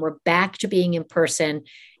pandemic and we're back to being in person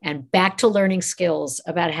and back to learning skills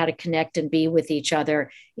about how to connect and be with each other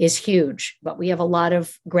is huge. But we have a lot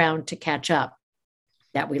of ground to catch up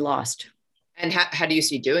that we lost. And how do you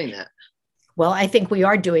see doing that? Well, I think we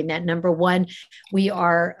are doing that. Number one, we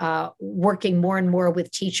are working more and more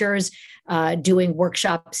with teachers, doing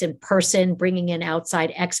workshops in person, bringing in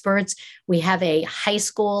outside experts. We have a high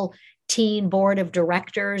school teen board of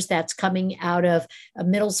directors that's coming out of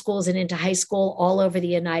middle schools and into high school all over the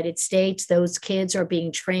United States. Those kids are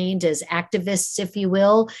being trained as activists, if you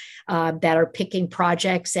will, that are picking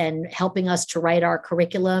projects and helping us to write our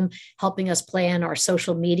curriculum, helping us plan our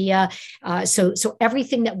social media. So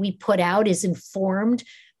everything that we put out is informed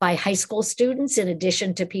by high school students, in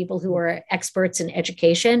addition to people who are experts in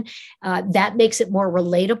education. That makes it more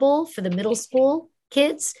relatable for the middle school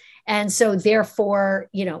kids. And so therefore,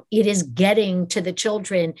 it is getting to the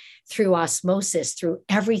children through osmosis, through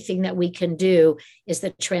everything that we can do is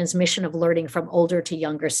the transmission of learning from older to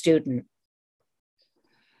younger student.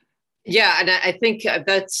 Yeah, and I think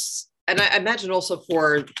that's, and I imagine also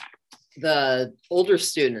for the older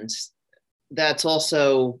students, there's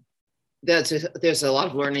a lot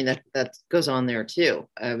of learning that goes on there too.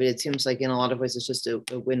 I mean, it seems like in a lot of ways, it's just a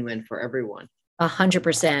win-win for everyone.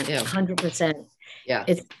 100%, Yeah. 100%. Yeah.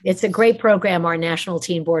 It's a great program, our National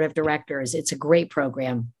Teen Board of Directors. It's a great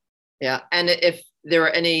program. Yeah. And if there are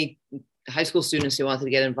any high school students who wanted to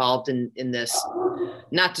get involved in this,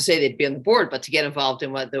 not to say they'd be on the board, but to get involved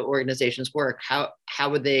in what the organization's work, how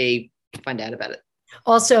would they find out about it?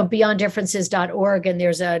 Also, beyonddifferences.org, and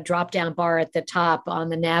there's a drop-down bar at the top on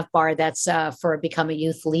the nav bar that's for Become a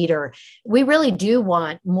Youth Leader. We really do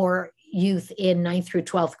want more youth in 9th through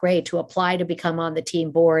 12th grade to apply to become on the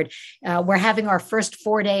teen board. We're having our first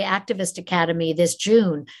 4-day activist academy this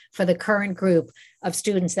June for the current group of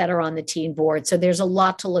students that are on the teen board. So there's a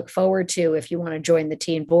lot to look forward to if you want to join the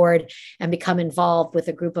teen board and become involved with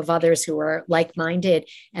a group of others who are like-minded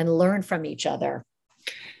and learn from each other.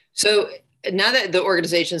 So now that the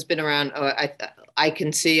organization's been around, I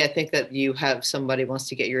can see, I think that you have somebody wants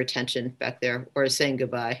to get your attention back there or is saying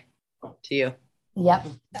goodbye to you. Yep.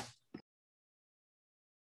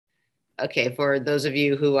 Okay, for those of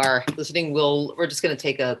you who are listening, we're just going to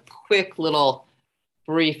take a quick little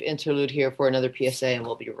brief interlude here for another PSA and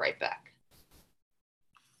we'll be right back.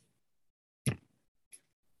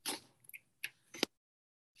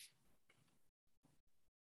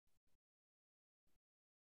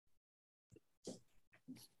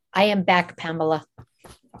 I am back, Pamela.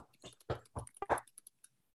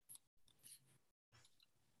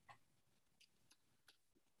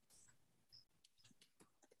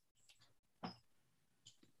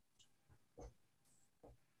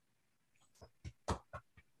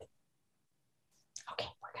 Okay,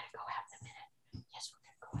 we're going to go out in a minute. Yes, we're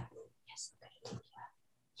going to go out. Yes, we're going to do that.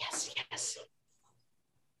 Yes, yes.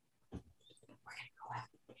 We're going to go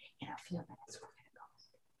out. In a few minutes, we're going to go.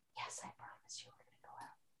 Yes, I promise you we're going to go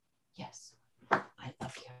out. Yes, I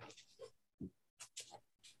love you.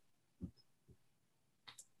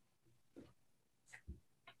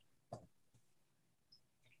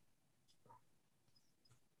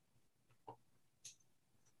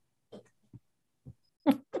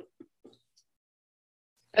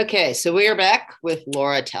 Okay, so we are back with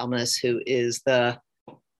Laura Talmus, who is the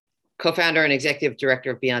co-founder and executive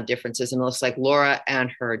director of Beyond Differences. And it looks like Laura and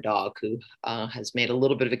her dog, who has made a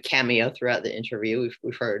little bit of a cameo throughout the interview.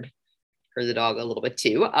 We've heard the dog a little bit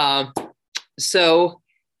too. So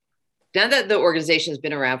now that the organization has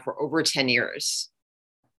been around for over 10 years,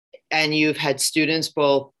 and you've had students,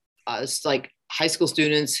 both like high school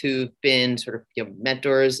students who've been sort of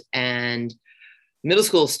mentors and middle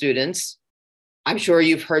school students, I'm sure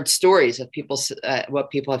you've heard stories of people, what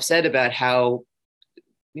people have said about how,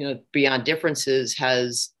 Beyond Differences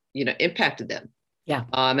has, impacted them. Yeah.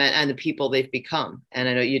 And the people they've become. And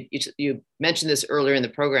I know you mentioned this earlier in the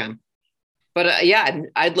program, but yeah,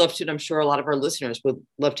 I'd love to, and I'm sure a lot of our listeners would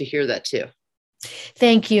love to hear that too.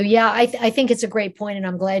 Thank you. Yeah, I think it's a great point, and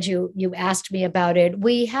I'm glad you asked me about it.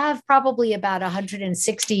 We have probably about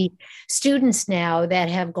 160 students now that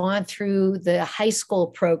have gone through the high school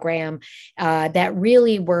program that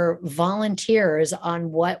really were volunteers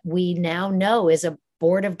on what we now know is a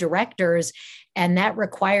board of directors. And that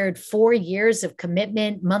required 4 years of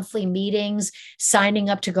commitment, monthly meetings, signing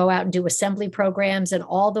up to go out and do assembly programs, and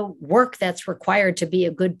all the work that's required to be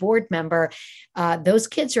a good board member. Those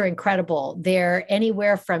kids are incredible. They're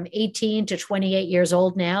anywhere from 18 to 28 years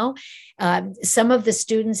old now. Some of the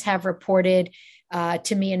students have reported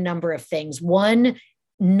to me a number of things. One,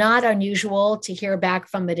 not unusual to hear back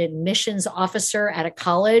from an admissions officer at a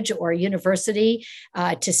college or a university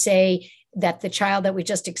to say, that the child that we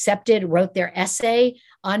just accepted wrote their essay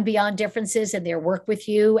on Beyond Differences and their work with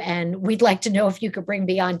you. And we'd like to know if you could bring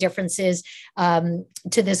Beyond Differences to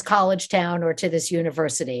this college town or to this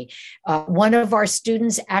university. One of our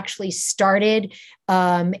students actually started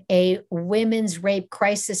a women's rape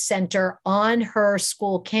crisis center on her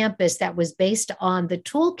school campus that was based on the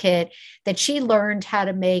toolkit that she learned how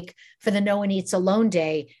to make for the No One Eats Alone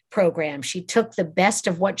Day program. She took the best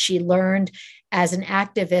of what she learned as an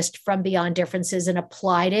activist from Beyond Differences and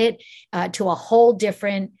applied it to a whole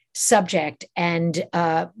different subject, and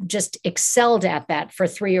just excelled at that for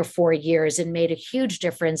 3 or 4 years and made a huge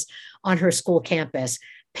difference on her school campus.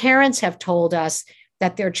 Parents have told us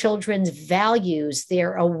that their children's values,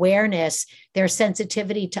 their awareness, their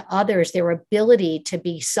sensitivity to others, their ability to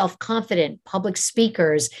be self-confident public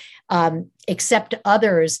speakers, accept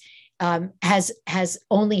others, has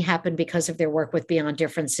only happened because of their work with Beyond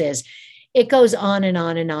Differences. It goes on and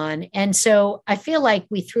on and on. And so I feel like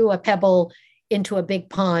we threw a pebble into a big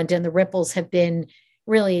pond and the ripples have been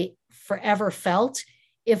really forever felt.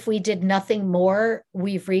 If we did nothing more,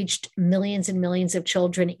 we've reached millions and millions of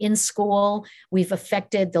children in school. We've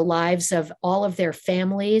affected the lives of all of their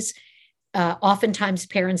families. Oftentimes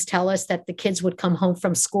parents tell us that the kids would come home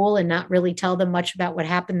from school and not really tell them much about what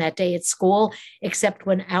happened that day at school, except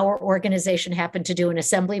when our organization happened to do an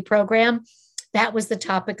assembly program. That was the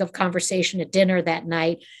topic of conversation at dinner that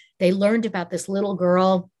night. They learned about this little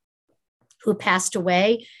girl who passed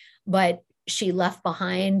away, but she left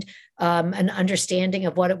behind an understanding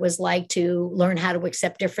of what it was like to learn how to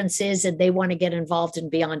accept differences, and they want to get involved in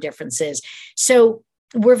Beyond Differences. So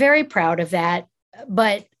we're very proud of that.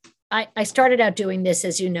 But I started out doing this,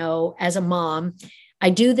 as you know, as a mom. I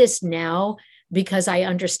do this now because I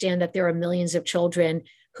understand that there are millions of children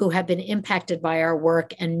who have been impacted by our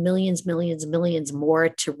work and millions, millions, millions more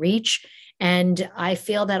to reach. And I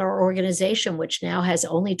feel that our organization, which now has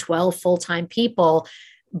only 12 full-time people,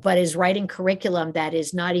 but is writing curriculum that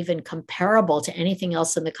is not even comparable to anything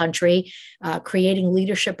else in the country, creating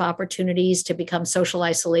leadership opportunities to become social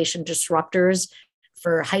isolation disruptors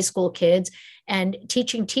for high school kids, and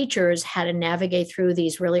teaching teachers how to navigate through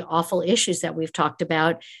these really awful issues that we've talked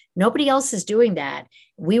about. Nobody else is doing that.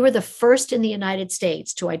 We were the first in the United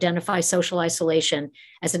States to identify social isolation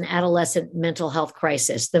as an adolescent mental health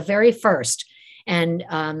crisis, the very first. And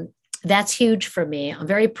that's huge for me. I'm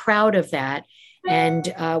very proud of that.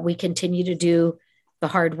 And we continue to do the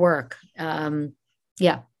hard work.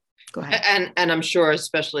 Yeah, go ahead. And I'm sure,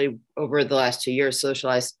 especially over the last 2 years,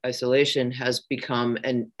 social isolation has become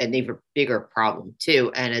an even bigger problem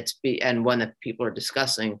too. And and one that people are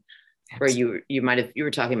discussing. Where you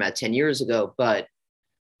were talking about 10 years ago, but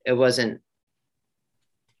it wasn't,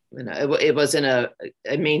 it wasn't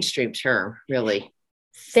a mainstream term, really.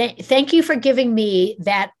 Thank you for giving me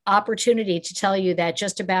that opportunity to tell you that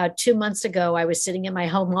just about 2 months ago, I was sitting in my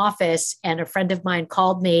home office and a friend of mine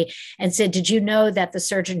called me and said, "Did you know that the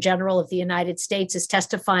Surgeon General of the United States is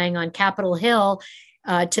testifying on Capitol Hill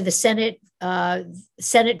to the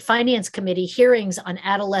Senate Finance Committee hearings on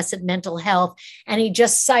adolescent mental health?" And he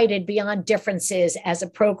just cited Beyond Differences as a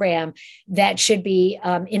program that should be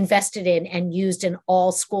invested in and used in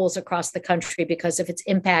all schools across the country because of its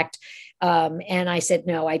impact. And I said,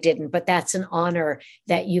 no, I didn't. But that's an honor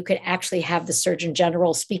that you could actually have the Surgeon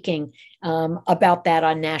General speaking about that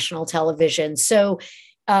on national television. So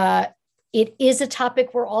it is a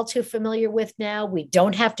topic we're all too familiar with now. We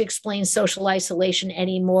don't have to explain social isolation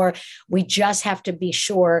anymore. We just have to be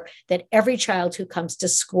sure that every child who comes to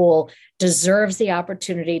school deserves the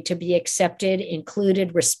opportunity to be accepted,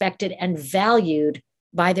 included, respected, and valued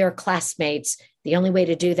by their classmates. The only way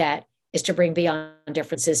to do that is to bring Beyond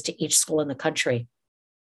Differences to each school in the country.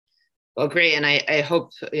 Well, great. And I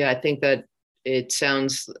hope, I think that it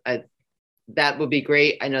sounds, that would be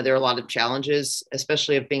great. I know there are a lot of challenges,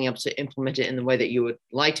 especially of being able to implement it in the way that you would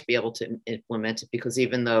like to be able to implement it, because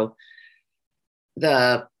even though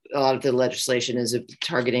a lot of the legislation is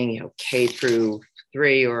targeting, K through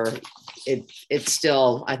 3, or it's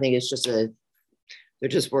still, I think it's just they're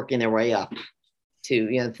just working their way up to,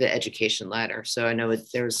 the education ladder. So I know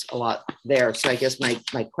there's a lot there. So I guess my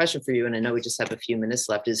question for you, and I know we just have a few minutes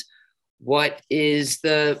left, is what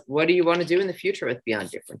do you want to do in the future with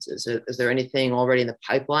Beyond Differences? Is there anything already in the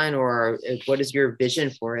pipeline, or what is your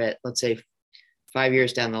vision for it, let's say 5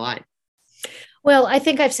 years down the line? Well, I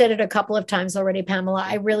think I've said it a couple of times already, Pamela.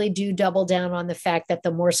 I really do double down on the fact that the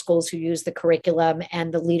more schools who use the curriculum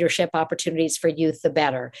and the leadership opportunities for youth, the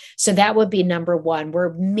better. So that would be number one.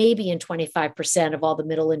 We're maybe in 25% of all the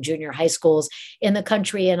middle and junior high schools in the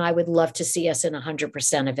country, and I would love to see us in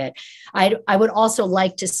 100% of it. I would also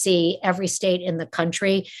like to see every state in the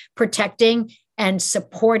country protecting and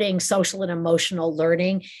supporting social and emotional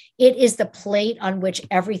learning. It is the plate on which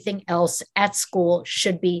everything else at school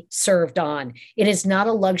should be served on. It is not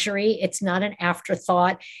a luxury. It's not an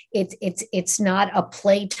afterthought. It's not a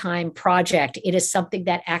playtime project. It is something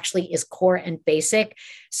that actually is core and basic.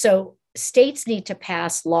 So states need to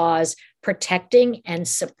pass laws protecting and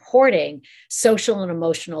supporting social and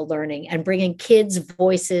emotional learning and bringing kids'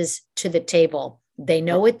 voices to the table. They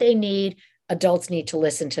know what they need. Adults need to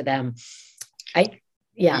listen to them. But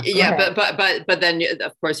then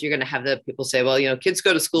of course you're going to have the people say, well, kids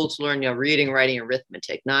go to school to learn, reading, writing,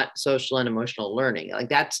 arithmetic, not social and emotional learning. Like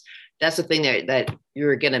that's the thing that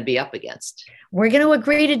you're going to be up against. We're going to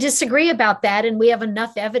agree to disagree about that. And we have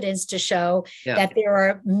enough evidence to show that there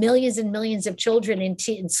are millions and millions of children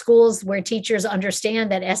in schools where teachers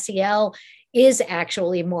understand that SEL is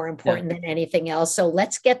actually more important than anything else. So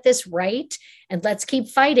let's get this right and let's keep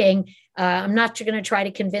fighting. I'm not going to try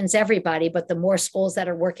to convince everybody, but the more schools that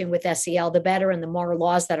are working with SEL, the better. And the more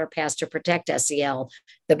laws that are passed to protect SEL,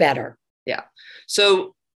 the better. Yeah.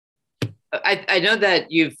 So I know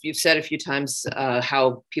that you've said a few times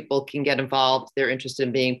how people can get involved. They're interested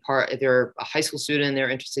in being part, if they're a high school student, they're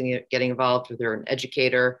interested in getting involved, or they're an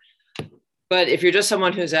educator. But if you're just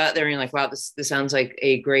someone who's out there and you're like, wow, this sounds like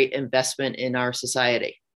a great investment in our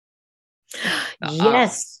society.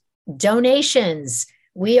 Yes. Donations.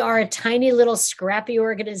 We are a tiny little scrappy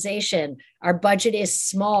organization. Our budget is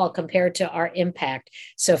small compared to our impact.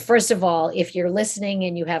 So first of all, if you're listening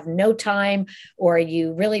and you have no time or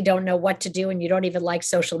you really don't know what to do and you don't even like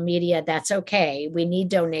social media, that's okay. We need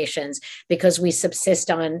donations because we subsist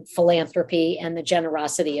on philanthropy and the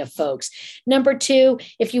generosity of folks. Number two,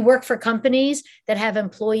 if you work for companies that have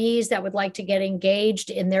employees that would like to get engaged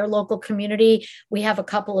in their local community, we have a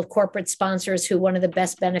couple of corporate sponsors who one of the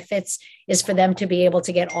best benefits is for them to be able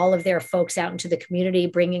to get all of their folks out into the community,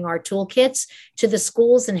 bringing our toolkits to the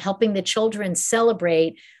schools and helping the children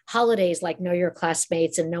celebrate holidays like Know Your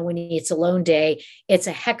Classmates and No One Eats Alone Day. It's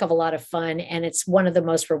a heck of a lot of fun, and it's one of the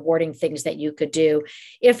most rewarding things that you could do.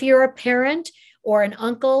 If you're a parent or an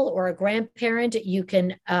uncle or a grandparent, you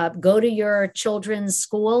can go to your children's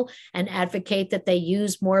school and advocate that they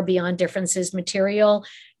use more Beyond Differences material.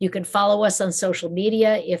 You can follow us on social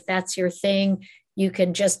media if that's your thing. You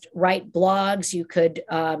can just write blogs. You could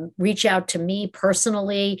reach out to me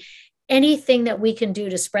personally. Anything that we can do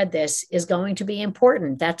to spread this is going to be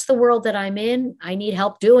important. That's the world that I'm in. I need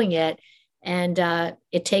help doing it. And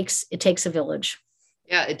it takes a village.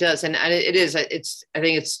 Yeah, it does. And it is. I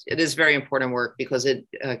think it is very important work because it,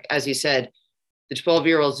 as you said, the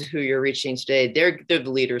 12-year-olds who you're reaching today, they're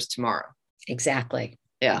the leaders tomorrow. Exactly.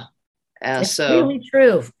 Yeah. It's really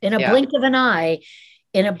true. In a blink of an eye,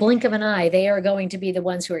 they are going to be the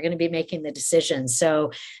ones who are going to be making the decisions.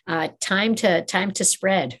 So time to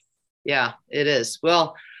spread. Yeah, it is.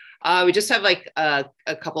 Well, we just have like a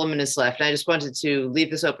couple of minutes left. And I just wanted to leave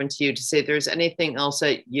this open to you to say if there's anything else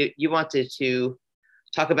that you wanted to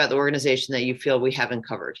talk about the organization that you feel we haven't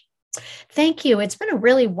covered. Thank you. It's been a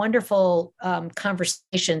really wonderful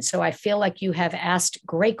conversation. So I feel like you have asked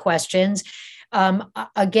great questions.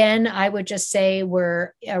 Again, I would just say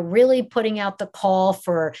we're really putting out the call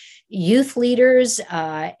for youth leaders,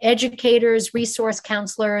 educators, resource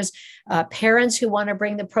counselors, parents who want to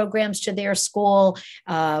bring the programs to their school,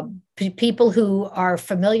 people who are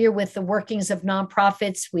familiar with the workings of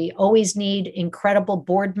nonprofits. We always need incredible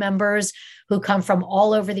board members who come from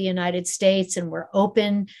all over the United States, and we're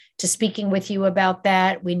open to speaking with you about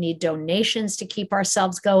that. We need donations to keep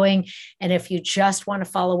ourselves going. And if you just want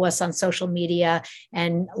to follow us on social media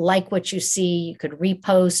and like what you see, you could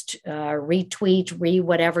repost, retweet,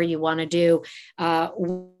 whatever you want to do.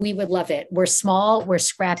 We would love it. We're small, we're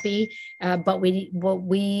scrappy, but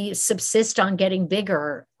we subsist on getting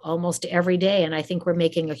bigger almost every day. And I think we're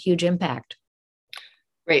making a huge impact.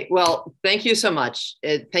 Great. Well, thank you so much.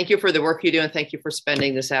 Thank you for the work you do. And thank you for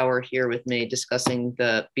spending this hour here with me discussing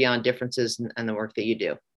the Beyond Differences and the work that you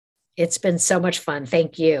do. It's been so much fun.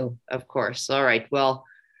 Thank you. Of course. All right. Well,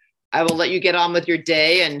 I will let you get on with your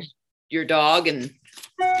day and your dog and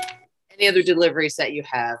any other deliveries that you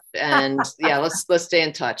have. And yeah, let's stay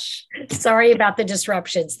in touch. Sorry about the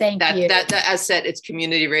disruptions. Thank you. That as said, it's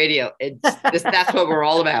community radio. That's what we're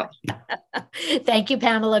all about. Thank you,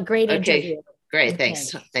 Pamela. Great interview. Great.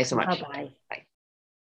 Thanks. Thanks so much. Bye-bye. Bye.